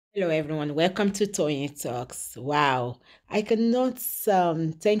Hello, everyone. Welcome to Toyeen Talks. Wow, I cannot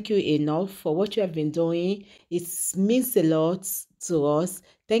thank you enough for what you have been doing. It means a lot to us.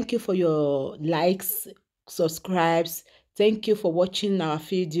 Thank you for your likes, subscribes. Thank you for watching our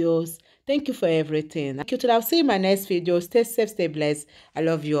videos. Thank you for everything. Thank you. Till I'll see you in my next video. Stay safe, stay blessed. I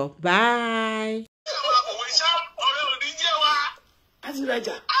love you all. Bye.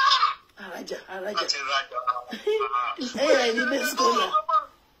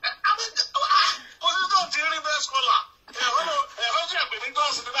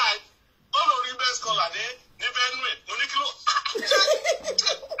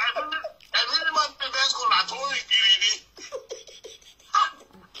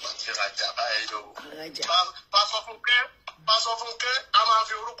 Pásọ Fúnkẹ́ a máa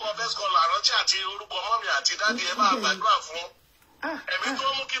fi orúkọ best caller rántí àti orúkọ mọ́mì àti dáàdì ẹ máa gbàdúrà fún ẹ̀mí tó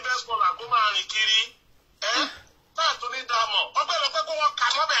mú kí best caller kó máa rìn kiri táà tó ní dáàmọ̀ ọpẹ́lọpẹ́ kó wọ́n kà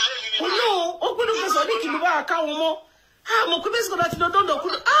mọ́bẹ̀ lẹ́yìn ní báyìí. Ó gbọ́dọ̀ fẹ́ sọ ní kí ló bá káwọn mọ́ àmọ́ pé best caller ti lọ dọ́ndọ̀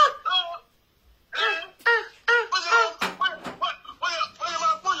kúrò. Bóyá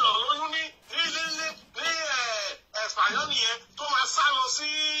máa gbóyàn lóyún ní ẹ̀fàyọ́ nìyẹn tó máa sá lọ sí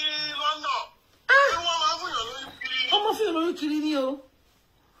London. Wọ́n máa fúnyàn lóyún kiri ni. Ọmọ fún ìròyìn kiri ni o.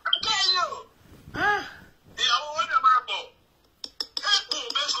 Kẹ́yìn o. Ìyàwó wọn dẹ̀ máa bọ̀. Ẹ̀kún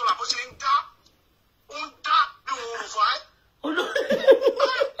best caller bó ṣe ń dá bí òun rò fà á.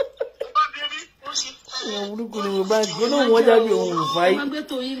 Bá débi ó ṣe. Ìyàwó burúkú ni mo bá gbóná wọn jáde òun rò fà á. Ẹ má gbé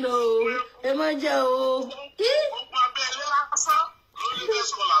tòyìn lọ o. Ẹ má já o. Ogun abẹ́lé lásán lórí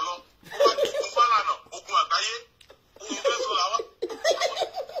best caller lọ. Ó wá ní ogun Fálànà, ogun àgbáyé, ogun best caller wá.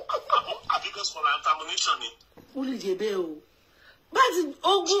 Àbí best caller termination ni. Ó lè jẹ bẹ́ẹ̀ o. Báti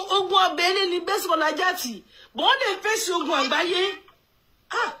ogun abẹ́lé ni best caller jáàtì. Bọ́n lè fèsì ogun àgbáyé.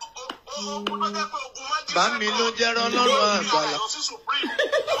 Bá mi ló jẹ́ rán lọ́rùn àgbàlá.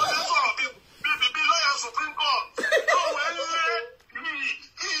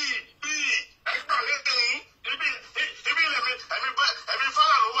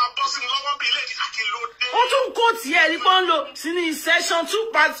 Ó tún kó tiẹ̀ ní pọ́n lò sí ní session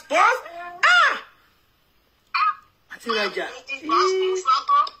 2 passport. Àti rajà.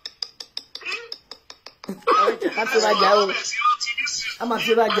 Àti rajà o. A máa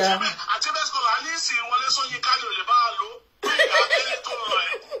fi rajà. Àti best caller ní ìsìn wọlé sóyin ká ní olè bá a lò. Ìgbà abẹ́lé tó ń lọ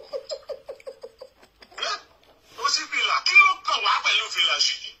ẹ̀. Ó sì fìlà kí ló kàn wá pẹ̀lú fìlà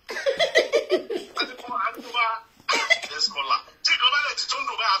ṣì. Àti fún àdúrà best caller. Tí ìjọba lè ti tó ń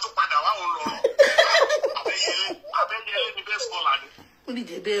dùn báyà tó padà wá òun lọ. Abẹ́yẹlé ni best caller ni. Ó lè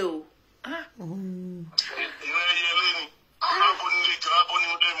jẹ bẹ́ẹ̀ o. Ìrẹ́yẹlé ni. Abónílé jọ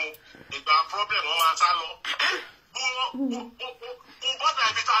abónílé mu. Ìgbà problem wọn máa sá lọ. Mo bọ́dà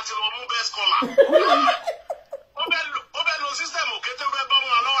ibi tá a ti lọ mú best caller. Ó bẹ́ lo system òkété bẹ́ bọ́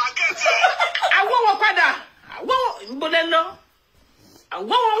wọn lọ́wọ́ agẹ́tì ẹ̀. Àwọ̀ wọn padà. Àwọ̀ ìbọ̀lẹ̀ lọ.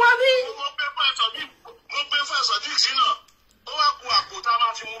 Àwọ̀ wọn wá bí. Mo gbé fún ẹ̀sọ̀ díìsì náà. Ó wá ku àpò tá a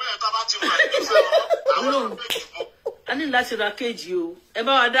máa fi mú bẹ́ẹ̀ tá a bá ti mú àìgbésẹ̀ lọ́wọ́. Àwọn ọ̀rọ̀ méjì mú. A ní láti ra kéèjì o. Ẹ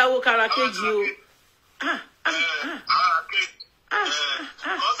bá wa dáwó kára kéèjì o. Ara kéèjì.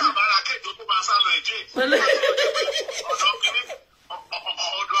 Ọ̀sà bára kéèjì tó máa sá lọ èjì. Ọ̀dọ̀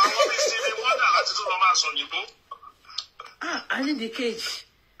àwọn bí sinmi mọ́dà láti tó lọ máa sọ òyìnbó. I need the cage.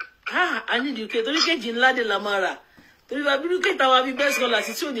 I need the cage. Torí kéèjì ńlá de la máa rà. Torí bá bírú kéèjì táwa fi best caller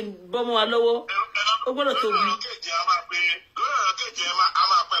sí tí ò ní bọ́mọ wa lọ́wọ́. Ó gbọ́dọ̀ tóbi. Lórí ọ̀rọ̀ kéèjì a máa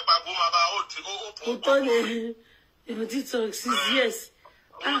pẹ́ pàgbó máa bá ó Ó tọ́ ni ìlú TikTok 6 years.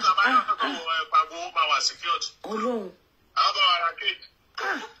 Ọlọ́run. Àwọn ará kéèjì.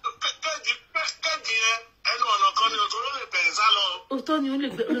 Kéèjì yẹn ẹnu ọ̀nà kan ni òtún ló lè bẹ̀rẹ̀ sá lọ. Ó tọ́ ni ó lè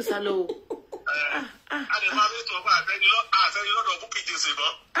gbé ló sá lọ o. A lè máa ní ìtọ́ fún àfẹ́nilọ́dọ̀ búkì jèsè mọ́.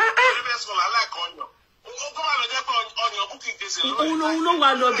 Orí bẹ́ẹ̀ sọ̀rọ̀ aláìkọ́ ọ̀yàn. Ó kọ́ máa lọ jẹ́ pé ọ̀yàn búkì jèsè lọ́wọ́. Òun ló wà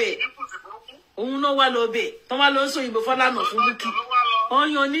lọ bẹ̀. Òun náà wà lọ bẹ̀. Tọ́ wá lọ sọ òyìnbó Fálànà fún búkì.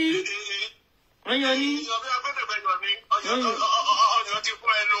 Ọ̀yàn ní. Ọ̀yàn ní. Ọ̀yàn ti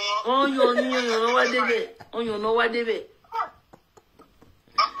fún ẹnu wọn. Ọ̀yàn ní ọ̀yàn náà wá débẹ̀. Ọ̀yàn náà wá débẹ̀.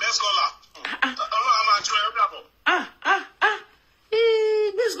 Best caller. Ọlọ́run a máa tún ẹ dàbọ̀.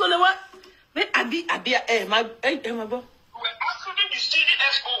 Best caller wá. Àbí máa gbọ́. We're asking the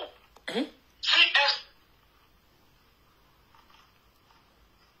CDSO. CS.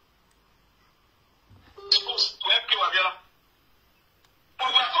 To help you, Abiola. But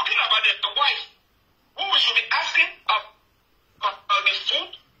we're talking about the wife who we should be asking about the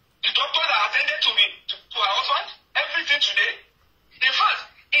food, the doctor that attended to me, to our husband, everything today. In fact,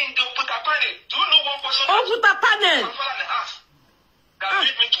 in the Puta panel, do you know one person? Puta panel. That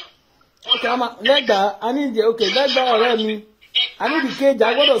lead me to. Okay, lẹ́gbàá, I need the okay, lẹ́gbàá ọ̀rẹ́ mi. I need the cage. I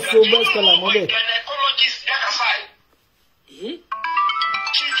want to sew best color model. Gynecologist Yakasai.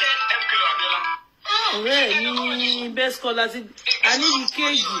 Ọ̀rẹ́ mi best color sí. I need the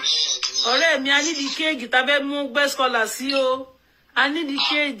cage. Ọ̀rẹ́ mi, I need the cage. Tàbí mú best color sí o. I need the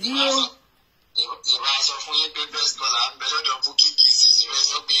cage o. Ìbá sọ fún yín pé best color ń bẹ lọ́dọ̀ Bukky Gizzy ìwé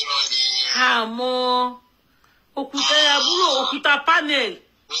sọ pé irọ́ ni. Àmọ́ òkúta àbúrò òkúta panel.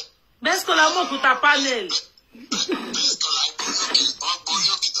 Best color mọ́ òkúta panel. Best color wọ́n gbórí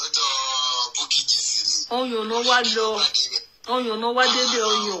òkè lọ́dọ̀ Bukky Gizzy. Ọyàn náà wá lọ. Ọyàn náà wá débẹ̀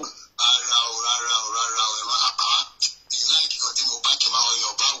ọyàn. Rárá o ẹ máa ìlà ìkíkan tí mo bá kí máa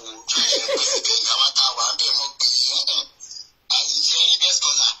ọyàn bá wo ìyàwó tá a wà ń bẹ̀ mọ́ pé àṣìṣe ẹni best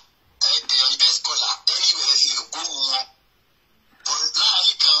color ẹgbẹ́ ẹni best color ẹni ìwẹ̀rẹ̀ sí lè gbóhùn wọn. Bọ̀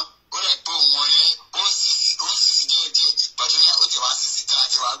láàárín kan ó rẹ̀ pé òun yẹn ó sì díẹ̀ pàtó yá ó ti wá sí ká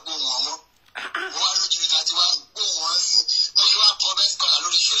àti wá gbóhùn wọn mọ́. Mo wá lójú ìta tí wá gbóhùn wọn sí mo ṣe wá kọ best color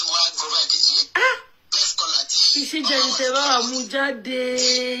lórí ṣé mo wá gbọ́ báyìí kejì best color tí. Ìṣèjẹ ìṣẹ̀wá mú jáde.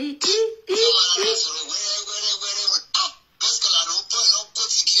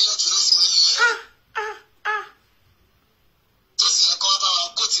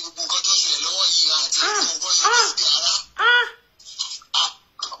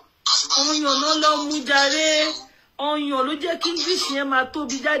 Ọyàn náà lọ mú jàre. Ọyàn ló jẹ́ kí English yẹn máa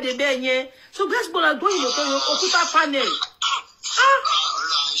tóbi jáde bẹ́ẹ̀ yẹn. So best color gbóyìn lọ́tọ́ yẹn òkúta panel.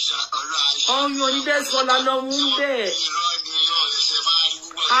 Ọyàn ní best color lọ mú bẹ́ẹ̀.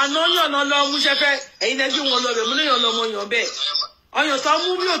 Àná yàn náà lọ mú ṣẹfẹ ẹ̀yin lẹbi wọn lọ bẹ mú léyàn lọmọ yàn bẹ́ẹ̀ ọyàn tó mú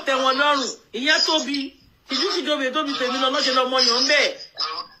mi ò tẹ́ wọn lọ́rùn ìyẹn tóbi ìdúkìjọba tóbi tèmi lọ lọṣẹ lọmọ yàn bẹ́ẹ̀.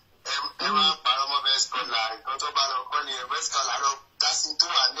 Ẹ máa parọ́ mọ́ best color nǹkan tó bá lọ kọ́ ni best color lọ dásí tó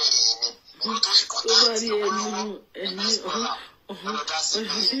wà ń bẹ̀rẹ̀ yẹn ni tó sì kọ́tà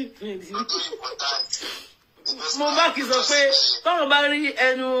sí Moobank sọ pé tọ́wọ́n bá rí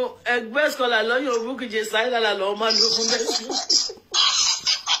ẹnu best color lọ́yàn Bukky Gizzy sáyẹ́lá lọ́wọ́ máa lò fún best color.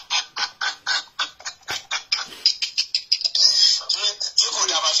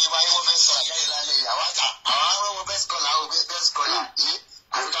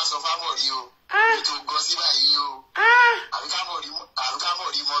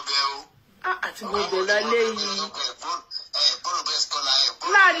 Àti gbogbo lálẹ́ yìí.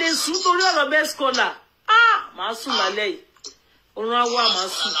 Láàlè sùn torí ọ̀rọ̀ best color. Màá sùn lálẹ́ yìí. Orun á wà máa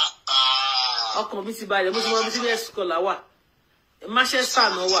sùn. Ọkàn mi ti balẹ̀, mo ti mọ bí best color wà. Manchester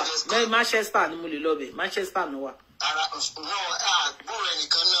náà wà. Manchester ni mo lè lọ bẹ̀. Manchester náà wà.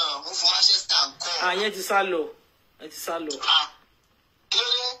 Àyẹn ti sá lọ. Ẹ ti sá lọ.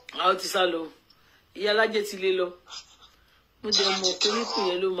 Àwọn ti sá lọ. Ìyá alájẹ ti lé lọ. Mo dẹ̀ mọ̀ koríko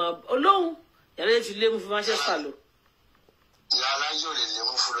yẹn ló máa Ọlọ́run yàrá ti lé mu fún Manchester lọ. Ìyá alájẹ ò lè lé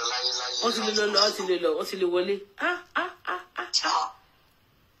mu fún lọ láyé. Wọ́n ti lè lọ, wọ́n ti lè wọlé.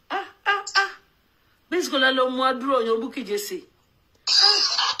 Best color lọ mú àdúrà ọyàn Bukky Gizzy.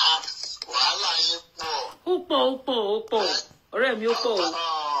 Wàhálà yín pọ̀. Ó pọ̀. Ọ̀rẹ́ mi ó pọ̀ o.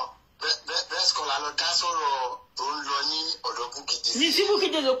 Best color lọ dá sọ̀rọ̀ tó ń lọ ní ọ̀dọ̀ Bukky Gizzy. Ní tí Bukky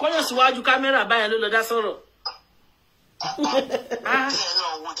Gizzy kọ́yàn síwájú kámẹ́rà báyẹn ló lọ dá sọ̀rọ̀.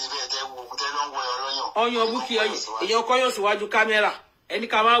 Ọyàn Bukky èèyàn kọ́yàn síwájú kámẹ́rà ẹni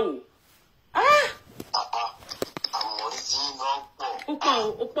ká má wò. Amori tí wọ́n pọ̀. Ó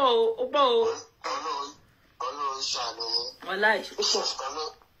pọ̀ o. Ọlọ́run ṣàánú yín. Wàláì ó pọ̀.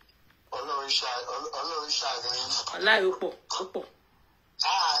 Ọlọ́run ṣàánú yín. Wàláì ó pọ̀.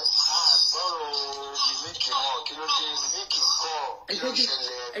 Gbọ́rọ̀ mímíkì mọ́ kí ló dé mímíkì kọ́ kí ló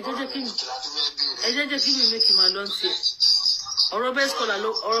ṣẹlẹ̀ ẹ jẹ́ kí mímíkì máa lọ sí ẹ̀. Ọ̀rọ̀ best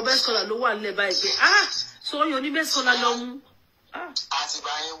color ló wà nílẹ̀ báyìí pé so ọyàn ní best color lọ mú. Àti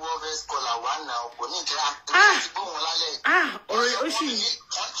báyìí wọ́ best color wà náà kò ní ìkẹ́ra tó ti bóun lálẹ́. Ọ̀rọ̀ ó sì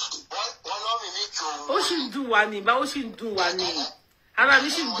wọ́n lọ́ mímíkì òun. Ó sì ń dùn wá ní bá ó sì ń dùn wá ní ara mi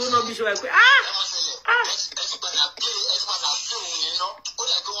sì ń gbóná bí ṣe wáyé pé ẹ ti padà pé òun yẹn náà ó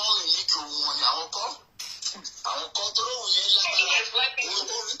yẹ kí wọ́n mímíkì òun wọn ni àwọn kan tó lóhùn yẹn lágbára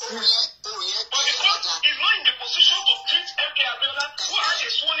òun yẹn. But he's not in the position to treat MK Abiola who has a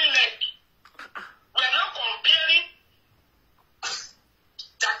swollen leg. We are now comparing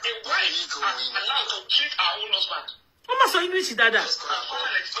that the wife is allowed to treat her own husband. Wọ́n máa sọ English dáadáa. Let's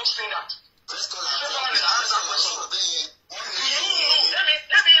not say that.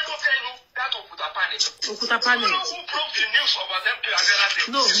 Let me even tell you that Okuta panel. You know who broke the news about MK Abiola?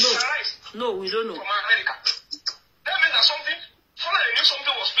 No, we don't know. From America. That means that something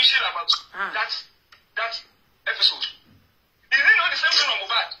was fishy about that episode. Is it not the same thing on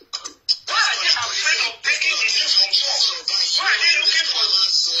Moobank? Why are they afraid of taking the news from source? Why are they looking for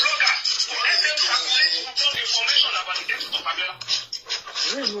bloggers to let them circulate wrong information about the death of Abiola?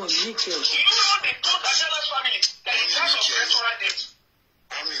 You know they told Abiola's family that in terms of electoral debt?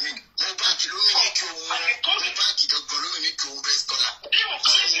 And they told him, they were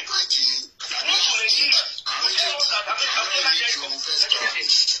crazy. Not to Nigerians. They tell us that Abiola debt of electoral debt.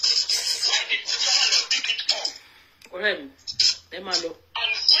 Why did the family pick it up? Oremi, Emalo.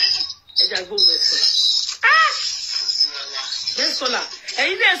 And when Eja go best. Ah! Best scholar.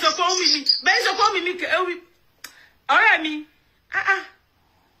 Eyin dey so ko mi. Best so ko mi Oremi.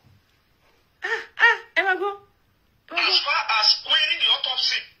 Emma go. As far as querying the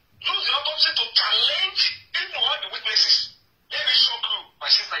autopsy, use the autopsy to challenge even all the witnesses. Let me shock you, my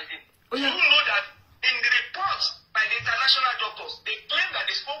sister. Oh, yeah. You know that in the report by the international doctors, they claim that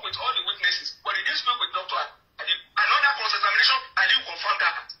they spoke with all the witnesses, but they didn't speak with Dr. Another cross-examination, and you confirm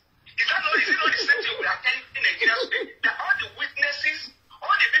that. Is it not the same thing we are telling in Nigeria today? That all the witnesses,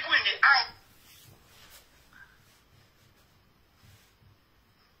 all the people in the house,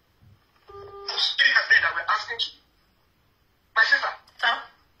 that we're asking to. My sister,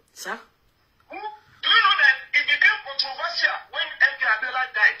 Sir? do you know that it became controversial when MP Abiola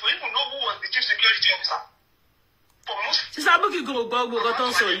died to even know who was the chief security officer? For most Sister Abuki go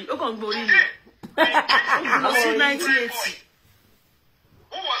ton so yi. O kan gbo ri ni. Since 1980.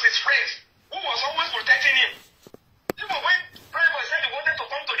 Who was his friend? Who was always protecting him? Even when Prime Boy said he wanted to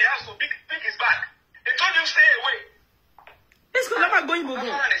come to the house to pick his bag, they told him stay away. This go never going bobo.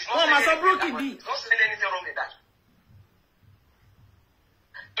 Oh, my so broke it be. Don't say anything wrong with that.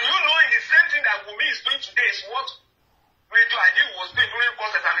 Do you know in the same thing that Wumi is doing today is what Radio Adi was doing during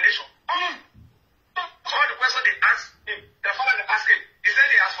course examination? So all the questions they asked him, the father they asked him, he said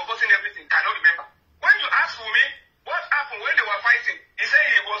he has forgotten everything, cannot remember. When you ask Wumi what happened when they were fighting, he said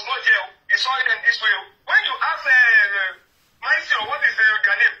he was not jail. He saw them this way. When you ask Maestro, what is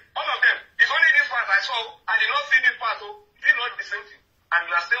their name? All of them, it's only this part I saw. I did not see this part. Is it not the same thing? And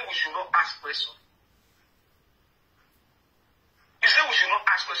you are saying we should not ask questions. You say we should not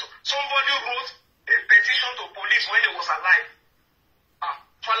ask questions. Somebody wrote a petition to police when he was alive.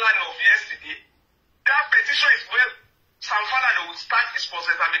 Falana of yesterday. That petition is where Sam Falana will start his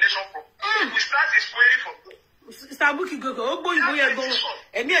cross-examination from. We start his query from. Sabuki go. Oh boy, go.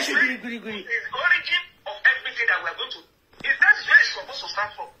 Emi e se giri. Is the origin of everything that we are going to. Is that where it's supposed to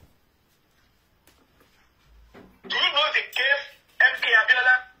start from? Do you know they gave MK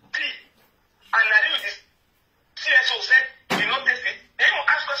Abiola tea? And I knew this CSO said he did not taste it. They even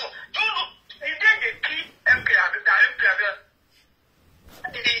ask questions. Do you know the day they kill MK Abiola?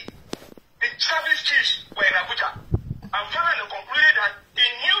 The service chiefs were in Abuja. And finally concluded that he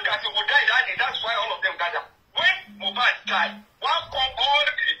knew that he would die that day. That's why all of them gathered. When Moobank died, one come all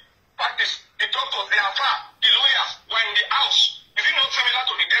the parties, the doctors, the affair, the lawyers were in the house. Is it not similar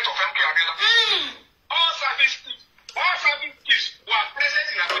to the death of MK Abiola? All service chiefs were present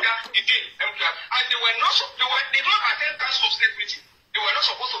in Abuja the day MK Abiola. And they were not they did not attend council of state meeting. They were not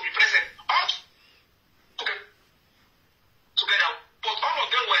supposed to be present. All together. But all of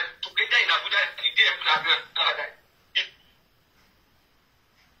them were together in Abuja the day MK Abiola died.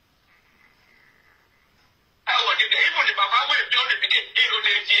 Even the Baba will build the beginning,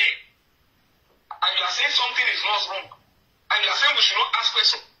 and you are saying something is not wrong. And you are saying we should not ask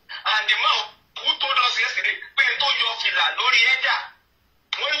questions. And the man who told us yesterday, pé tó yọ fìlà lórí ẹ̀dà,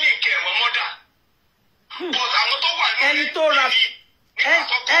 wọ́n ní ìkẹ́ ẹ̀wọ̀n mọ́dà. But àwọn tó wà ní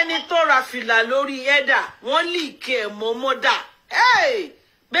ẹni tó ra fìlà lórí ẹ̀dà, wọ́n lì ìkẹ́ ẹ̀wọ̀n mọ́dà. Hey!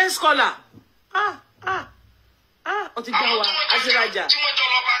 Best scholar. Ó ti gbá wa, Aziraja. Tí wọ́n jọ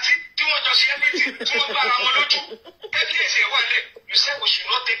lọ pàtí, tí wọ́n jọ ṣe everything, tí wọ́n gbára wọn lójú. Evidence ẹ̀ wà lẹ̀. You said we should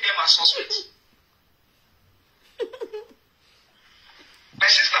not take them as suspects. My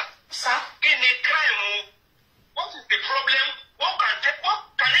sister, sir, in a crime, what is the problem? What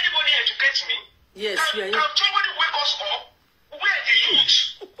can anybody educate me? Yes, can somebody wake us up? Where are the youth?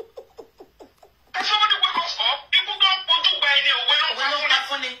 Can somebody wake us up? People don't want to buy any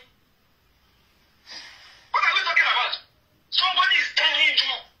funny. What are we talking about? Somebody is telling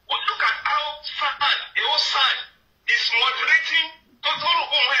you, well, look at how the old son is moderating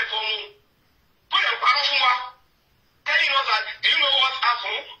telling us that, do you know what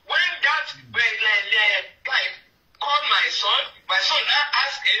happened? When that guy called my son now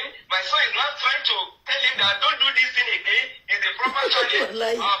asked him, my son is now trying to tell him that don't do this thing again, it's a proper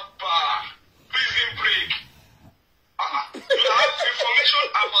challenge. Prison break. You have information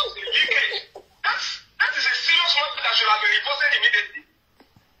about the leakage. That is a serious matter that should have been reported immediately.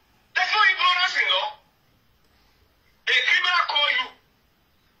 There's no ignorance in law. A criminal call you.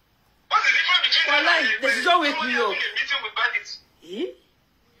 What is the difference wake me up. Meeting with bandits.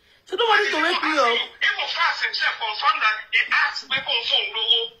 So don't want to wake me up. Even fast himself confirmed that he asked people on phone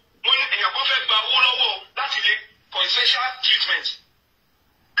when your prophet that's it for special treatment.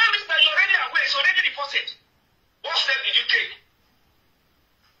 That means that you're already aware, it's already reported. What step did you take?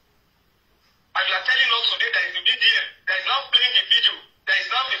 And you are telling us today that is the BDM, that is now playing the video, that is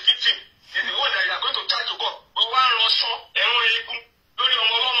now the victim, is the one that you are going to try to go. But one Russian, everyone equal, don't you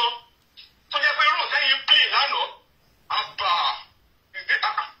know? So the people saying you play, I know.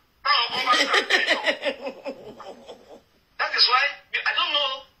 That is why I don't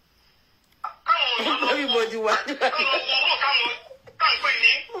know. Everybody want. In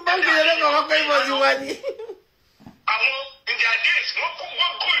their days, what go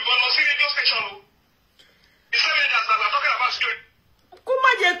on radio station? The 7 years that we're talking about security. Kó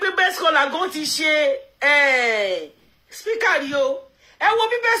má jẹ́ pé best scholar gan ti ṣe speaker rí o. Ẹ wo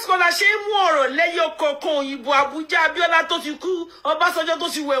bí best scholar ṣe mú ọ̀rọ̀ lẹ́yọ kọ̀ọ̀kan òyìnbó Abuja Abiola tó ti kú Ọbásanjọ́ tó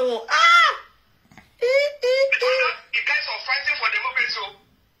ti wẹ̀wọ̀n. The guys are fighting for democracy. So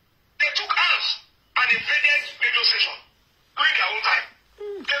they took arms and invaded radio station during their own time.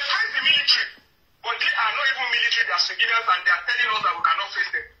 They faced the military, but they are not even military, they are civilians, and they are telling us that we cannot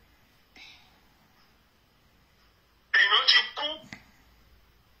face them. They know to coup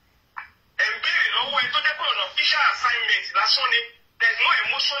and build no way to the an official assignment. That's only there's no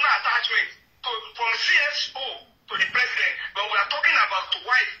emotional attachment from CSO to the president, but we are talking about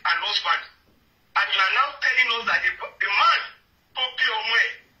wife and husband. And you are now telling us that the man took your way.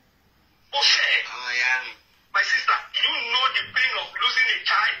 Oh, yeah. My sister, do you know the pain of losing a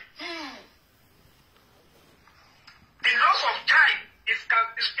child? The loss of child is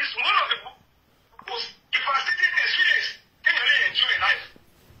one of the most devastating experience you can really enjoy in life.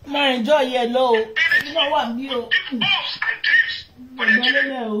 My enjoy yellow. You know what, you hopes and dreams for their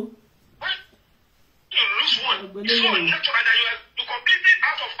children. When you lose one, it's so unnatural that you're completely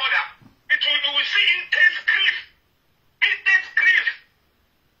out of order. You will see intense grief. Intense grief.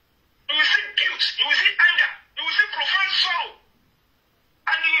 You will see guilt. You will see anger. You will see profound sorrow.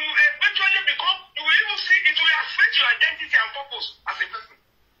 And you will eventually you will even see it will affect your identity and purpose as a person.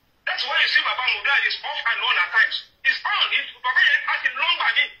 That's why you see Baba Mudad is off and on at times. It's on. Baba has a long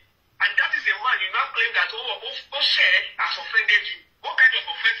body. And that is a man you now claim that, share has offended you. What kind of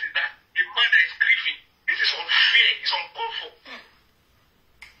offense is that? A man that is grieving. This is unfair. It's uncalled for.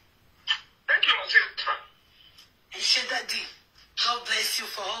 Thank you, my sister. Eshe Daddy, God bless you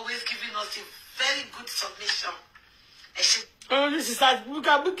for always giving us a very good submission. Eshe. Oh, this is that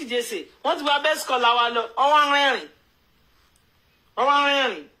Buki Jesse. What do our best call our Lord? Oh, I'm ready.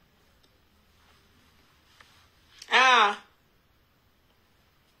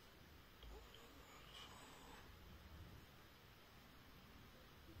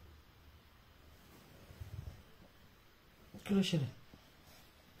 Close it.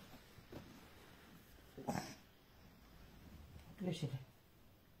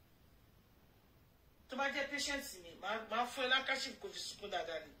 To my dear patients, my friend, I can't go to school that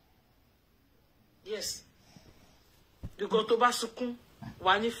day. Yes. Because to buy sukun,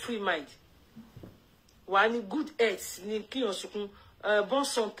 one free mind, one good health, ni kiyon sukun, bon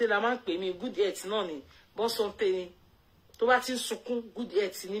santé la man pe mi good health non ni, bon santé ni. To buy tin sukun, good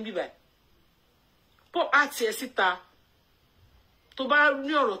health ni bi bay. Po ati esita, to buy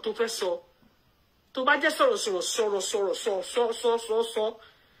ni ọ̀rọ̀ tó fẹ́ sọ. Tó bá jẹ́ sọ̀rọ̀.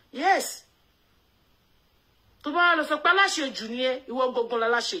 Yes. Tó bá lọ sọ pé aláṣejù ni ẹ́, ìwọ gangan la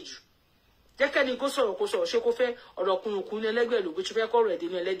láṣejù. Jẹ́ kẹ́ni kó sọ̀rọ̀ ṣé kó fẹ́ ọ̀rọ̀ kùnùkùn ní ẹlẹ́gbẹ̀ẹ́ ló gbé tí fẹ́ kọ́rọ̀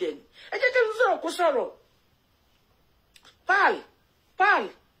ẹ̀dínú ẹlẹ́dẹ̀ ni. Ẹ jẹ́ kẹ́ni sọ̀rọ̀ kó sọ̀rọ̀. Pal.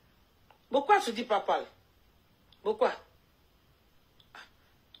 Boko àtúndì papal. Boko à.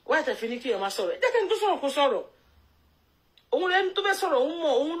 Wá ẹ̀tẹ̀ fi ní kí ẹ máa sọ̀rọ̀. Ẹ jẹ́ kẹ́ni tó sọ̀rọ̀ kó sọ̀rọ̀. Òun lẹ́nu tó fẹ́ sọ̀rọ̀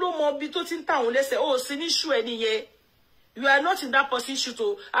òun ló mọ bí tó ti ń ta òun lẹ́sẹ̀ ó sì ní ṣú ẹni yẹn. You are not in that position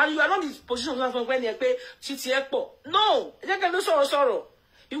to, and you are not in the position of when you're pay titi ẹ pọ̀. No, ẹ jẹ́ kẹ́ ló sọ̀rọ̀.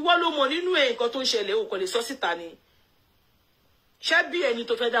 Ìwọ ló mọ̀ nínú nǹkan tó ń ṣẹlẹ̀ o kò lè sọ síta ni. Ṣé bí ẹni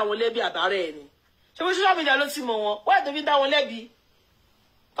tó fẹ́ dá wọn lẹ́bi àbárẹ̀ ẹni? Ṣé bó social media ló ti mọ̀ wọn? Why tó fi dá wọn lẹ́bi?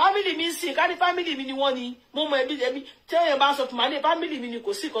 Family mi ń sìn, ká ní family mi ni wọ́n ni. Mo mọ ẹbí tẹ́yẹ̀ bá sọ fún màá ní family mi ni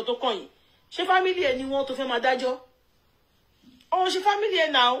kò sí nǹkan tó kàn yín. Ṣé family ẹ ni wọ́n tó fẹ́ máa dájọ́? Oh, she family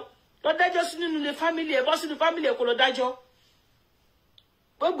ẹ now. Lọ dájọ́ sí nínú ilé family ẹ, bọ́ sínú family ẹ kó lọ dájọ́.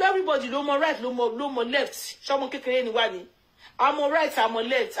 Gbogbo everybody ló mọ right, ló mọ left. Ṣọmọ kékeré ni wá ni. I'm on right, I'm on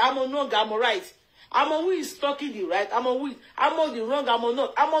left. I'm on wrong, I'm on right. I'm on who is talking the right. I'm on the wrong, I'm on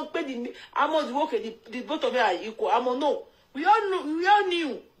not. I'm on the okay, the both of them are equal. I'm on no. We all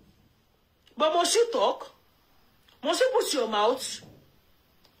knew. But must you talk? Must you put your mouth?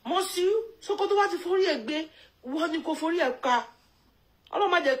 mọ́sí Sókótó wá ti forí ẹ̀ gbé wọ́n ní kó forí ẹ̀ ka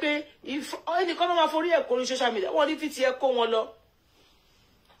ọlọ́run má jẹ́ pé ẹnìkan náà máa forí ẹ̀ kó ní social media wọ́n ní fi tiẹ̀ kó wọn lọ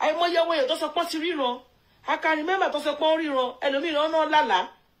àìmọye owó èèyàn tó sọ pọ́n ti ríran akari mẹ́mbà tó sọ pọ́n ríran ẹlòmíràn náà lálàá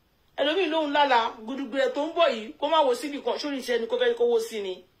ẹlòmíì lóhun lálàá gudugbẹ tó ń bọ̀ yìí kó má wo síbi kan sórí iṣẹ́ ni kó fẹ́ kó wó sí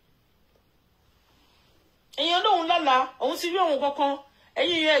ni èèyàn lóhun lálàá òun ti rí òun kankan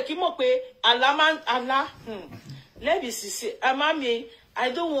ẹ̀yin yẹn kì í mọ̀ pé àlá lẹ́bi sísè àmàmì I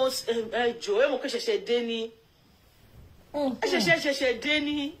don't want ẹjọ́ ẹ̀ mọ̀ kó ṣẹ̀ṣẹ̀ dé ni ṣẹ̀ṣẹ̀ dé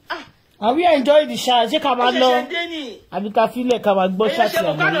ni Have you enjoyed the show? Ṣé ká máa lọ? ṣẹ̀ṣẹ̀ dé ni Àbí ká filẹ̀ ká máa gbọ́ ṣáàtì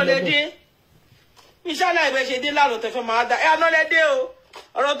àwọn ọmọ ọmọ ilé inshallah ìbẹ̀ ṣe dé lálọ́ tẹ̀fẹ́ máa dá ẹ̀ àná lẹ́dẹ́ o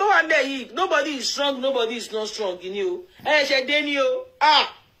ọ̀rọ̀ tó wà ń bẹ̀ yìí nobody is strong nobody is not strong ni o ẹ̀ ṣe dé ni o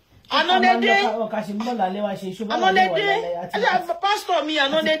anọ́dẹ́dẹ́ anọ́dẹ́dẹ́ pásítọ̀ mi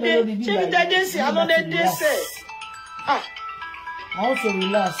anọ́dẹ́dẹ́ ṣé mi dẹ́dẹ́ sí anọ́dẹ́dẹ́ sẹ̀. I want to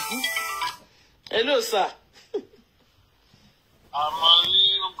relax. Hello sir. Amori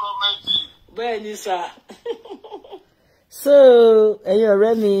kọ́mẹ́tì. Bẹ́ẹ̀ ni sir. So ẹ̀yin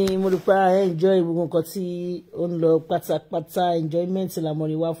ọ̀rẹ́ mi mo rò pé enjoy gbogbo nǹkan tí ó ń lọ pátápátá enjoyment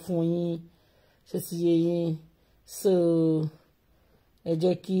l'Amori wá fún yín ṣé ti yé yín so ẹ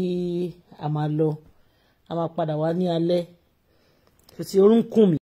jẹ́ kí a máa lọ a máa padà wá ní alẹ́ kò tí orún kùn mí.